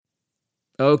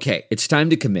Okay, it's time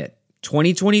to commit.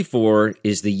 2024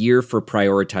 is the year for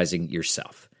prioritizing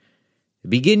yourself.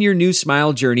 Begin your new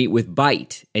smile journey with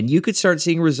Byte, and you could start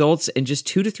seeing results in just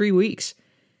 2 to 3 weeks.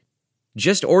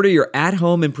 Just order your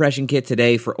at-home impression kit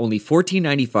today for only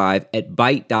 $14.95 at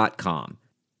Byte.com.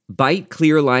 Byte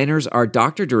clear aligners are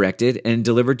doctor-directed and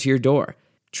delivered to your door.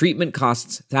 Treatment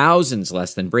costs thousands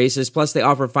less than braces, plus they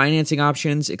offer financing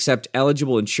options, accept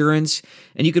eligible insurance,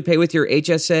 and you could pay with your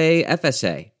HSA,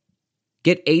 FSA.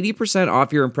 Get 80%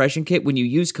 off your impression kit when you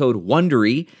use code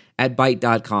WONDERY at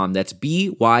Byte.com. That's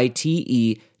BYTE.com.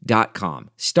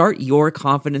 Start your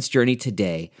confidence journey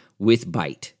today with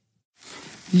Byte.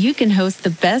 You can host the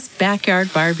best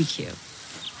backyard barbecue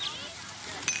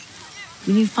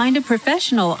when you find a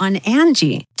professional on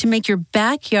Angie to make your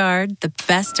backyard the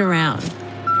best around.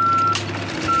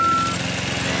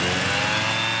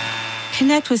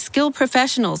 Connect with skilled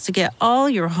professionals to get all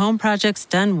your home projects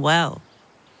done well.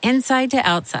 Inside to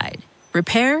outside,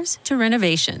 repairs to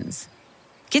renovations.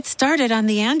 Get started on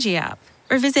the Angie app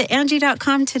or visit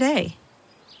Angie.com today.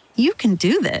 You can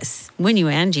do this when you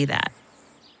Angie that.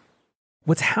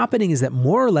 What's happening is that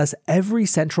more or less every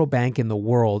central bank in the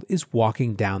world is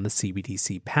walking down the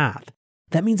CBDC path.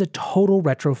 That means a total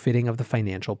retrofitting of the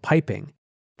financial piping.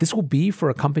 This will be, for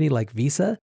a company like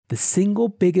Visa, the single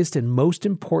biggest and most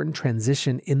important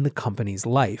transition in the company's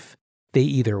life. They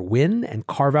either win and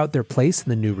carve out their place in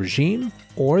the new regime,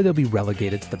 or they'll be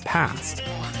relegated to the past.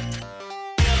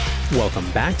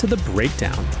 Welcome back to The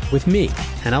Breakdown with me,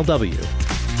 NLW.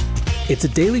 It's a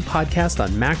daily podcast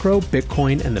on macro,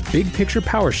 Bitcoin, and the big picture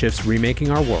power shifts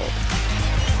remaking our world.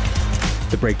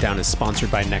 The Breakdown is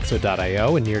sponsored by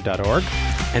Nexo.io and Near.org,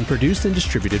 and produced and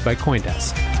distributed by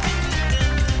CoinDesk.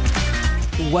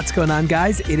 What's going on,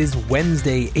 guys? It is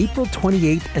Wednesday, April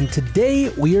 28th, and today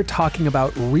we are talking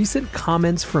about recent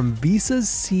comments from Visa's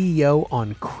CEO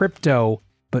on crypto.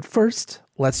 But first,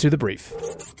 let's do the brief.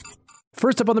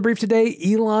 First up on the brief today,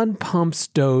 Elon pumps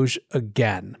Doge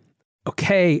again.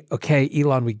 Okay,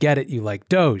 Elon, we get it. You like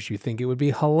Doge. You think it would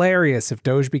be hilarious if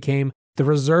Doge became the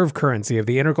reserve currency of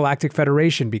the Intergalactic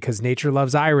Federation because nature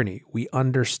loves irony. We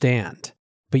understand.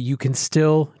 But you can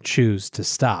still choose to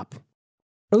stop.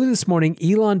 Early this morning,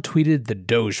 Elon tweeted the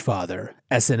Doge Father,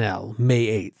 SNL,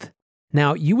 May 8th.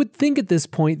 Now, you would think at this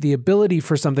point the ability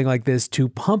for something like this to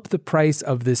pump the price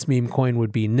of this meme coin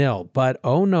would be nil, but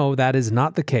oh no, that is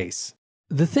not the case.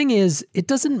 The thing is, it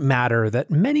doesn't matter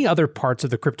that many other parts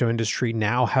of the crypto industry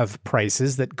now have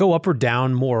prices that go up or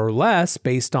down more or less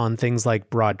based on things like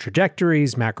broad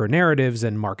trajectories, macro narratives,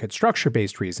 and market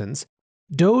structure-based reasons.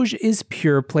 Doge is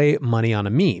pure play money on a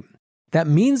meme. That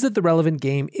means that the relevant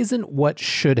game isn't what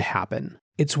should happen.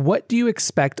 It's what do you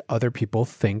expect other people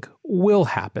think will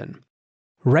happen.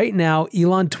 Right now,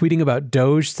 Elon tweeting about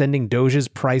Doge sending Doge's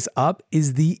price up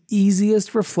is the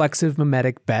easiest reflexive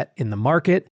mimetic bet in the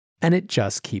market, and it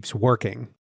just keeps working.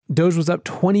 Doge was up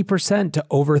 20% to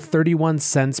over 31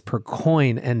 cents per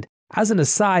coin, and as an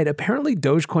aside, apparently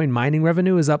Dogecoin mining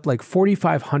revenue is up like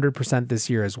 4,500% this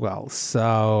year as well.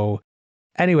 So,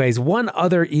 anyways, one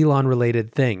other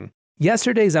Elon-related thing.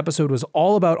 Yesterday's episode was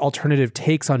all about alternative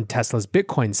takes on Tesla's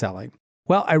Bitcoin selling.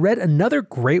 Well, I read another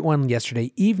great one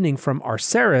yesterday evening from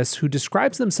Arceris, who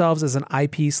describes themselves as an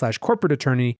IP/corporate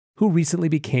attorney who recently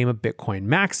became a Bitcoin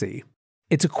maxi.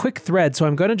 It's a quick thread, so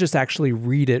I'm going to just actually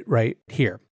read it right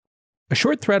here. A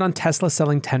short thread on Tesla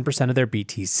selling 10% of their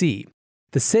BTC.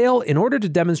 The sale, in order to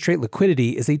demonstrate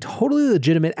liquidity, is a totally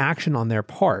legitimate action on their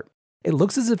part. It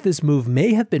looks as if this move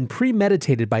may have been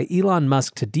premeditated by Elon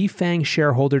Musk to defang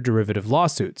shareholder derivative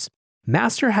lawsuits.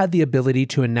 Master had the ability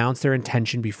to announce their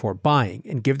intention before buying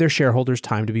and give their shareholders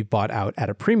time to be bought out at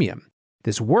a premium.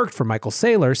 This worked for Michael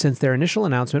Saylor since their initial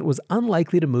announcement was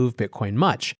unlikely to move Bitcoin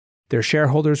much. Their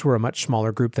shareholders were a much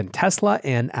smaller group than Tesla,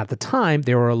 and at the time,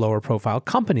 they were a lower profile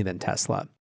company than Tesla.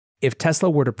 If Tesla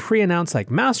were to pre-announce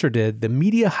like Master did, the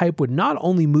media hype would not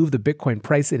only move the Bitcoin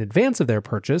price in advance of their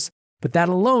purchase, but that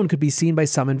alone could be seen by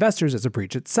some investors as a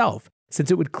breach itself, since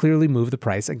it would clearly move the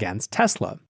price against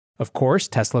Tesla. Of course,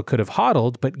 Tesla could have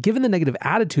hodled, but given the negative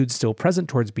attitude still present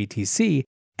towards BTC,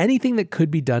 anything that could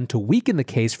be done to weaken the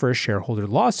case for a shareholder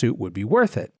lawsuit would be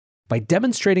worth it. By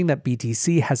demonstrating that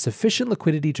BTC has sufficient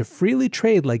liquidity to freely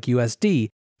trade like USD,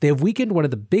 they have weakened one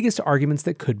of the biggest arguments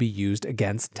that could be used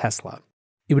against Tesla.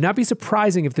 It would not be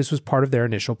surprising if this was part of their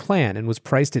initial plan and was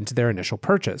priced into their initial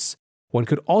purchase. One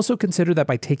could also consider that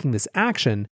by taking this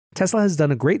action, Tesla has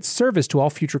done a great service to all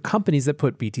future companies that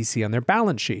put BTC on their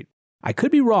balance sheet. I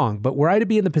could be wrong, but were I to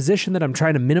be in the position that I'm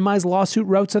trying to minimize lawsuit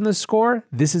routes on this score,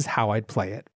 this is how I'd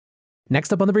play it.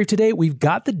 Next up on the brief today, we've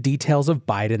got the details of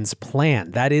Biden's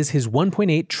plan. That is his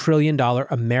 $1.8 trillion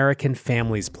American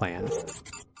Families Plan.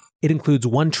 It includes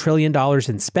 $1 trillion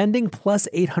in spending plus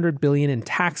 $800 billion in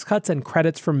tax cuts and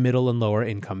credits for middle and lower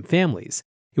income families.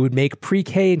 It would make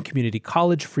pre-K and community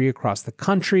college free across the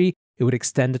country. It would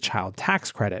extend a child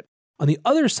tax credit. On the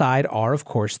other side are, of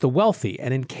course, the wealthy.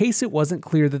 And in case it wasn't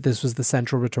clear that this was the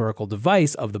central rhetorical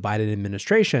device of the Biden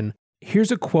administration,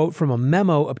 here's a quote from a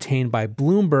memo obtained by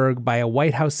Bloomberg by a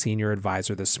White House senior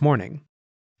advisor this morning.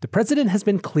 The president has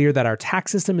been clear that our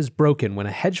tax system is broken when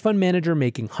a hedge fund manager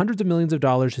making hundreds of millions of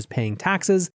dollars is paying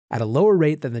taxes at a lower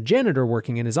rate than the janitor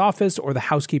working in his office or the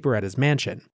housekeeper at his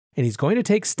mansion. And he's going to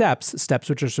take steps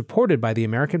which are supported by the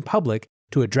American public,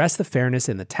 to address the fairness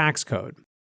in the tax code.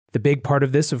 The big part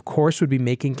of this, of course, would be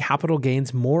making capital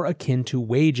gains more akin to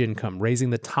wage income, raising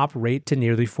the top rate to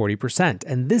nearly 40%.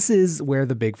 And this is where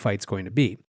the big fight's going to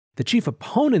be. The chief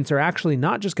opponents are actually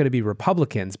not just going to be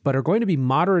Republicans, but are going to be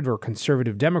moderate or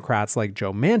conservative Democrats like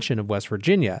Joe Manchin of West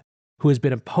Virginia, who has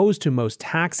been opposed to most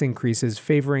tax increases,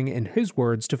 favoring, in his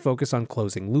words, to focus on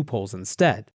closing loopholes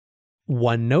instead.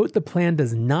 One note, the plan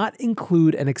does not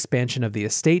include an expansion of the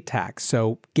estate tax,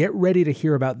 so get ready to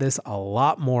hear about this a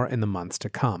lot more in the months to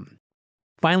come.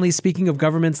 Finally, speaking of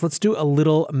governments, let's do a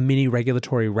little mini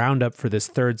regulatory roundup for this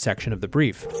third section of the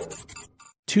brief.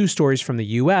 Two stories from the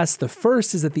US. The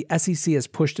first is that the SEC has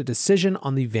pushed a decision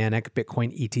on the VanEck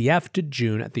Bitcoin ETF to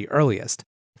June at the earliest.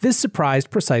 This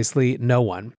surprised precisely no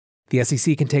one. The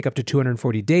SEC can take up to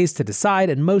 240 days to decide,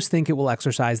 and most think it will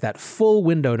exercise that full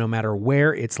window no matter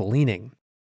where it's leaning.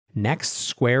 Next,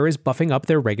 Square is buffing up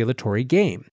their regulatory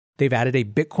game. They've added a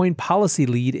Bitcoin policy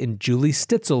lead in Julie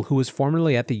Stitzel, who was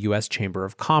formerly at the U.S. Chamber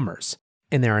of Commerce.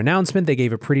 In their announcement, they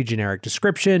gave a pretty generic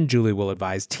description. Julie will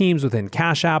advise teams within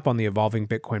Cash App on the evolving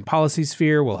Bitcoin policy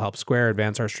sphere, will help Square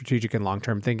advance our strategic and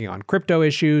long-term thinking on crypto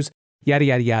issues, yada,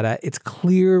 yada, yada. It's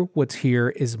clear what's here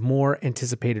is more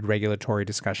anticipated regulatory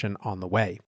discussion on the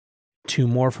way. Two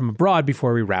more from abroad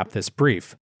before we wrap this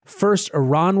brief. First,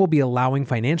 Iran will be allowing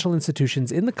financial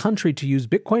institutions in the country to use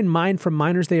Bitcoin mined from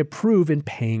miners they approve in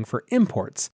paying for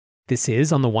imports. This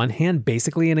is, on the one hand,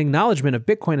 basically an acknowledgement of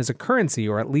Bitcoin as a currency,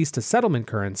 or at least a settlement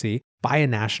currency, by a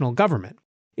national government.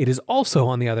 It is also,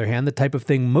 on the other hand, the type of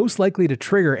thing most likely to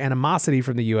trigger animosity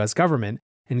from the US government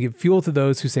and give fuel to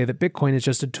those who say that Bitcoin is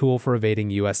just a tool for evading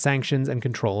US sanctions and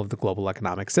control of the global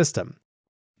economic system.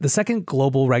 The second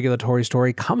global regulatory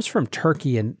story comes from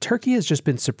Turkey, and Turkey has just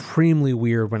been supremely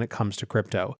weird when it comes to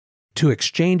crypto. Two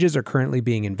exchanges are currently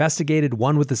being investigated,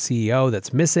 one with the CEO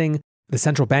that's missing. The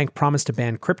central bank promised to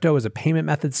ban crypto as a payment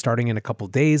method starting in a couple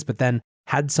days, but then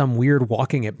had some weird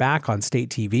walking it back on state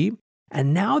TV.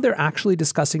 And now they're actually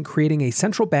discussing creating a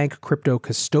central bank crypto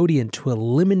custodian to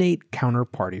eliminate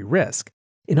counterparty risk.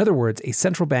 In other words, a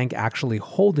central bank actually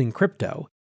holding crypto.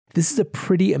 This is a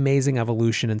pretty amazing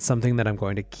evolution and something that I'm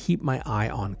going to keep my eye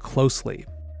on closely.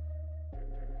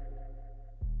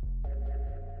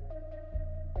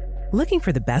 Looking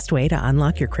for the best way to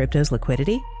unlock your crypto's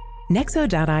liquidity?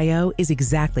 Nexo.io is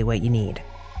exactly what you need.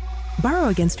 Borrow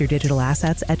against your digital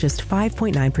assets at just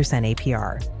 5.9%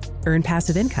 APR. Earn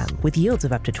passive income with yields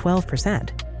of up to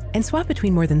 12%. And swap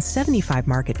between more than 75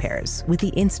 market pairs with the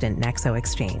instant Nexo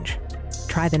exchange.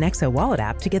 Try the Nexo Wallet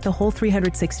app to get the whole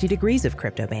 360 degrees of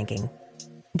crypto banking.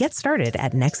 Get started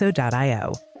at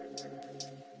Nexo.io.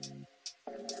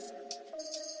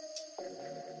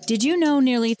 Did you know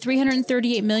nearly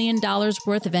 $338 million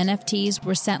worth of NFTs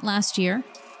were sent last year?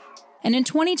 And in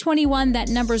 2021, that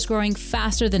number's growing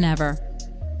faster than ever.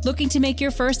 Looking to make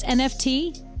your first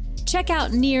NFT? Check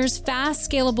out Near's fast,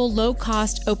 scalable,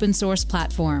 low-cost open-source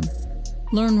platform.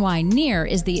 Learn why Near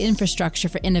is the infrastructure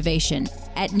for innovation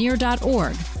at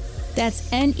near.org. That's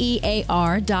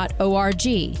NEAR.org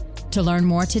to learn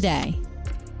more today.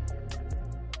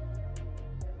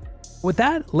 With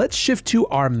that, let's shift to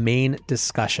our main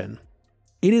discussion.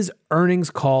 It is earnings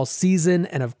call season,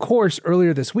 and of course,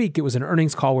 earlier this week, it was an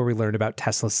earnings call where we learned about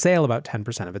Tesla's sale about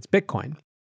 10% of its Bitcoin.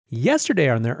 Yesterday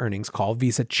on their earnings call,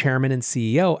 Visa chairman and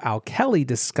CEO Al Kelly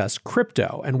discussed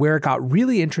crypto, and where it got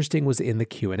really interesting was in the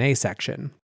Q&A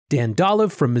section. Dan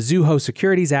Dolev from Mizuho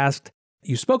Securities asked,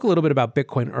 "You spoke a little bit about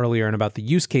Bitcoin earlier and about the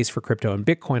use case for crypto and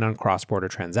Bitcoin on cross-border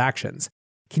transactions.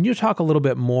 Can you talk a little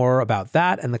bit more about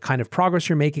that and the kind of progress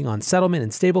you're making on settlement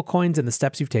and stablecoins and the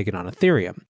steps you've taken on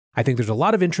Ethereum? I think there's a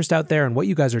lot of interest out there in what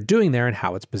you guys are doing there and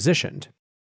how it's positioned."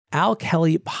 Al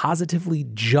Kelly positively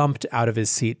jumped out of his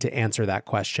seat to answer that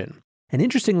question. And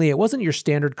interestingly, it wasn't your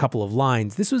standard couple of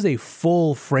lines. This was a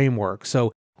full framework.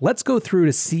 So let's go through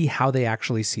to see how they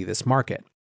actually see this market.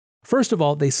 First of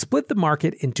all, they split the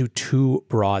market into two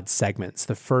broad segments.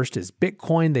 The first is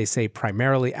Bitcoin. They say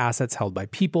primarily assets held by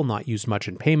people, not used much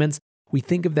in payments. We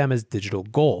think of them as digital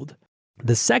gold.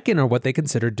 The second are what they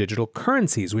consider digital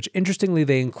currencies, which interestingly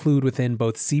they include within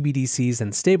both CBDCs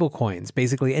and stablecoins,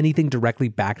 basically anything directly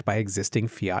backed by existing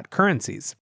fiat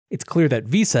currencies. It's clear that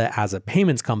Visa, as a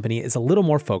payments company, is a little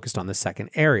more focused on the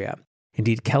second area.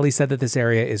 Indeed, Kelly said that this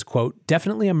area is, quote,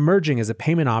 definitely emerging as a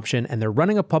payment option, and they're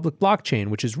running a public blockchain,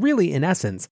 which is really, in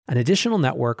essence, an additional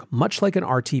network, much like an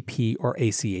RTP or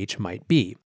ACH might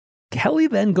be. Kelly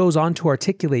then goes on to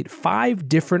articulate 5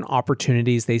 different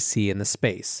opportunities they see in the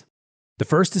space. The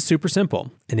first is super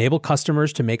simple: enable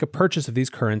customers to make a purchase of these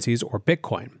currencies or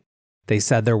Bitcoin. They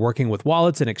said they're working with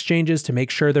wallets and exchanges to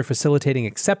make sure they're facilitating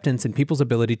acceptance in people's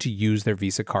ability to use their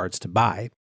Visa cards to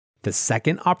buy. The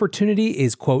second opportunity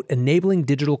is, quote, enabling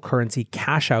digital currency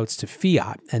cash outs to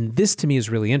fiat, and this to me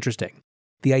is really interesting.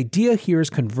 The idea here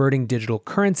is converting digital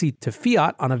currency to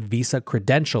fiat on a Visa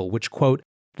credential, which, quote,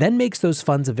 then makes those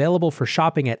funds available for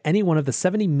shopping at any one of the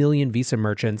 70 million Visa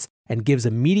merchants and gives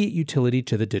immediate utility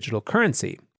to the digital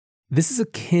currency. This is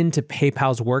akin to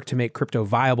PayPal's work to make crypto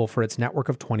viable for its network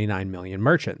of 29 million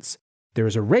merchants. There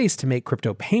is a race to make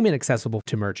crypto payment accessible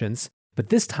to merchants, but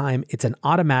this time it's an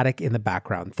automatic in the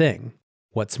background thing.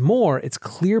 What's more, it's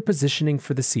clear positioning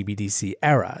for the CBDC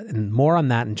era, and more on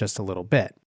that in just a little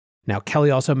bit. Now, Kelly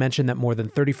also mentioned that more than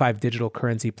 35 digital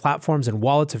currency platforms and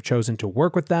wallets have chosen to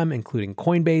work with them, including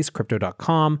Coinbase,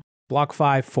 Crypto.com,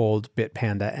 BlockFi, Fold,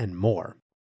 Bitpanda, and more.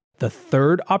 The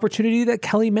third opportunity that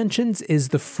Kelly mentions is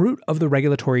the fruit of the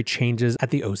regulatory changes at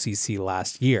the OCC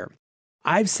last year.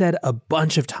 I've said a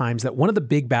bunch of times that one of the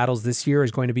big battles this year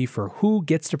is going to be for who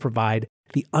gets to provide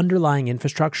the underlying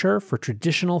infrastructure for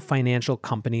traditional financial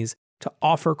companies to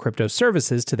offer crypto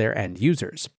services to their end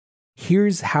users.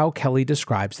 Here's how Kelly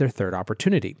describes their third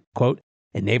opportunity. Quote,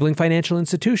 enabling financial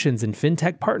institutions and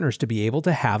fintech partners to be able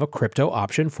to have a crypto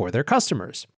option for their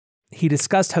customers. He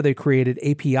discussed how they created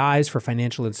APIs for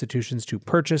financial institutions to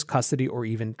purchase, custody, or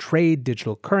even trade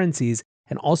digital currencies,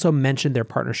 and also mentioned their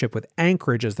partnership with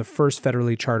Anchorage as the first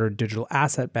federally chartered digital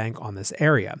asset bank on this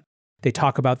area. They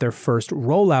talk about their first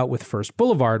rollout with First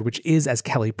Boulevard, which is, as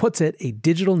Kelly puts it, a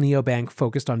digital neobank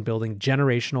focused on building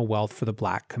generational wealth for the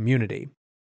Black community.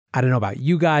 I don't know about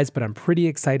you guys, but I'm pretty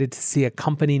excited to see a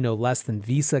company no less than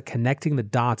Visa connecting the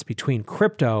dots between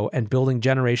crypto and building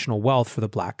generational wealth for the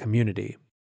Black community.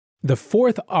 The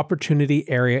fourth opportunity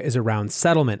area is around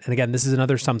settlement. And again, this is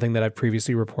another something that I've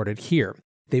previously reported here.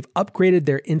 They've upgraded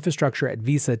their infrastructure at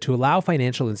Visa to allow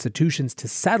financial institutions to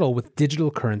settle with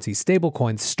digital currency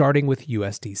stablecoins, starting with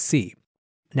USDC.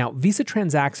 Now, Visa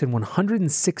transacts in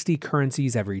 160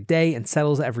 currencies every day and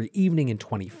settles every evening in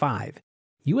 25.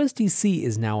 USDC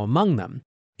is now among them.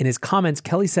 In his comments,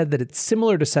 Kelly said that it's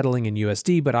similar to settling in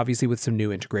USD, but obviously with some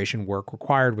new integration work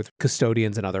required with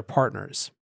custodians and other partners.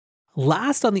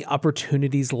 Last on the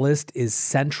opportunities list is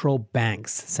central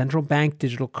banks, central bank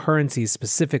digital currencies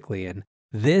specifically, and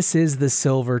this is the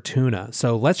silver tuna.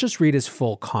 So let's just read his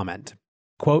full comment.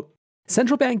 Quote,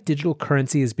 central bank digital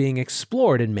currency is being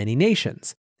explored in many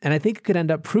nations, and I think it could end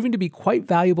up proving to be quite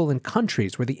valuable in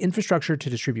countries where the infrastructure to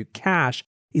distribute cash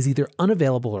is either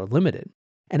unavailable or limited.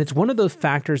 And it's one of those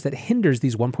factors that hinders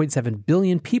these 1.7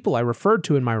 billion people I referred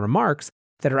to in my remarks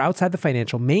that are outside the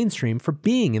financial mainstream for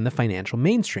being in the financial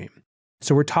mainstream.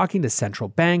 So we're talking to central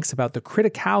banks about the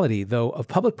criticality, though, of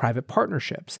public-private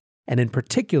partnerships, and in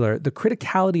particular, the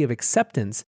criticality of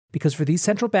acceptance, because for these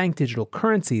central bank digital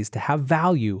currencies to have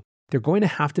value, they're going to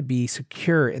have to be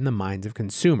secure in the minds of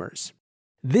consumers.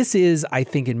 This is, I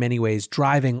think, in many ways,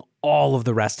 driving all of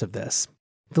the rest of this.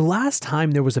 The last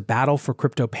time there was a battle for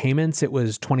crypto payments, it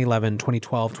was 2011,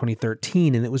 2012,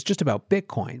 2013, and it was just about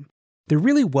Bitcoin. There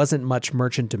really wasn't much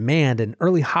merchant demand, and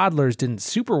early hodlers didn't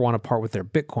super want to part with their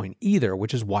Bitcoin either,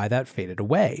 which is why that faded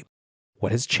away.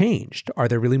 What has changed? Are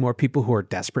there really more people who are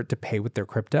desperate to pay with their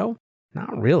crypto?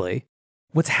 Not really.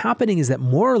 What's happening is that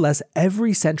more or less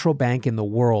every central bank in the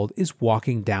world is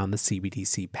walking down the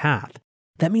CBDC path.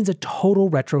 That means a total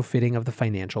retrofitting of the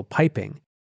financial piping.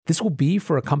 This will be,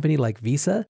 for a company like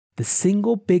Visa, the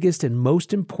single biggest and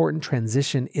most important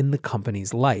transition in the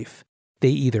company's life. They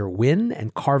either win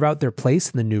and carve out their place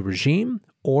in the new regime,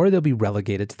 or they'll be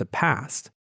relegated to the past.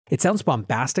 It sounds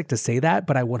bombastic to say that,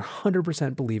 but I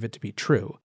 100% believe it to be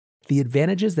true. The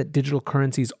advantages that digital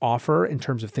currencies offer in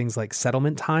terms of things like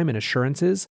settlement time and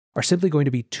assurances are simply going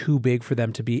to be too big for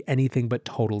them to be anything but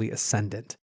totally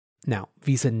ascendant. Now,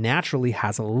 Visa naturally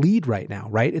has a lead right now,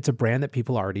 right? It's a brand that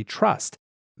people already trust.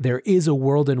 There is a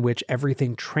world in which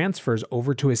everything transfers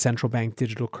over to a central bank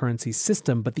digital currency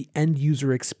system, but the end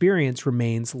user experience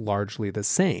remains largely the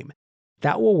same.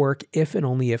 That will work if and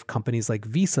only if companies like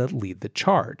Visa lead the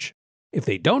charge. If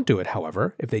they don't do it,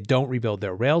 however, if they don't rebuild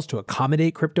their rails to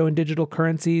accommodate crypto and digital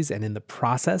currencies and in the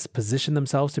process position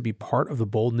themselves to be part of the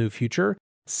bold new future,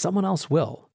 someone else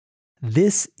will.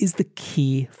 This is the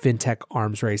key fintech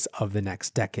arms race of the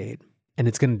next decade, and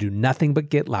it's going to do nothing but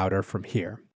get louder from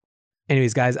here.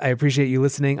 Anyways, guys, I appreciate you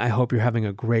listening. I hope you're having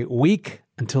a great week.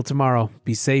 Until tomorrow,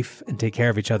 be safe and take care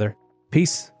of each other.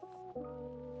 Peace.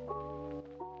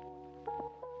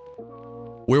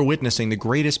 We're witnessing the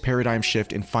greatest paradigm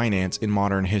shift in finance in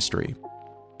modern history.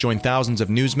 Join thousands of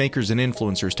newsmakers and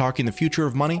influencers talking the future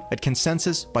of money at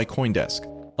Consensus by CoinDesk,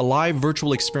 a live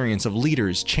virtual experience of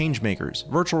leaders, changemakers,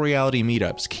 virtual reality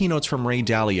meetups, keynotes from Ray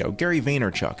Dalio, Gary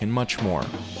Vaynerchuk, and much more.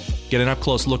 Get an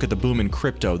up-close look at the boom in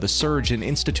crypto, the surge in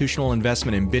institutional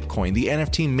investment in Bitcoin, the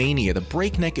NFT mania, the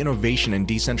breakneck innovation in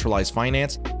decentralized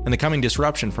finance, and the coming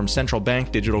disruption from central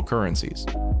bank digital currencies.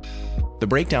 The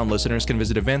Breakdown listeners can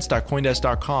visit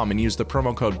events.coindesk.com and use the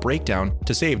promo code BREAKDOWN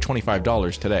to save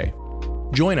 $25 today.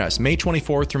 Join us May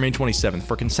 24th through May 27th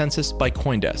for Consensus by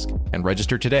CoinDesk and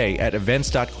register today at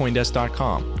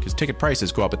events.coindesk.com because ticket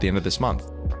prices go up at the end of this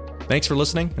month. Thanks for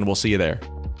listening, and we'll see you there.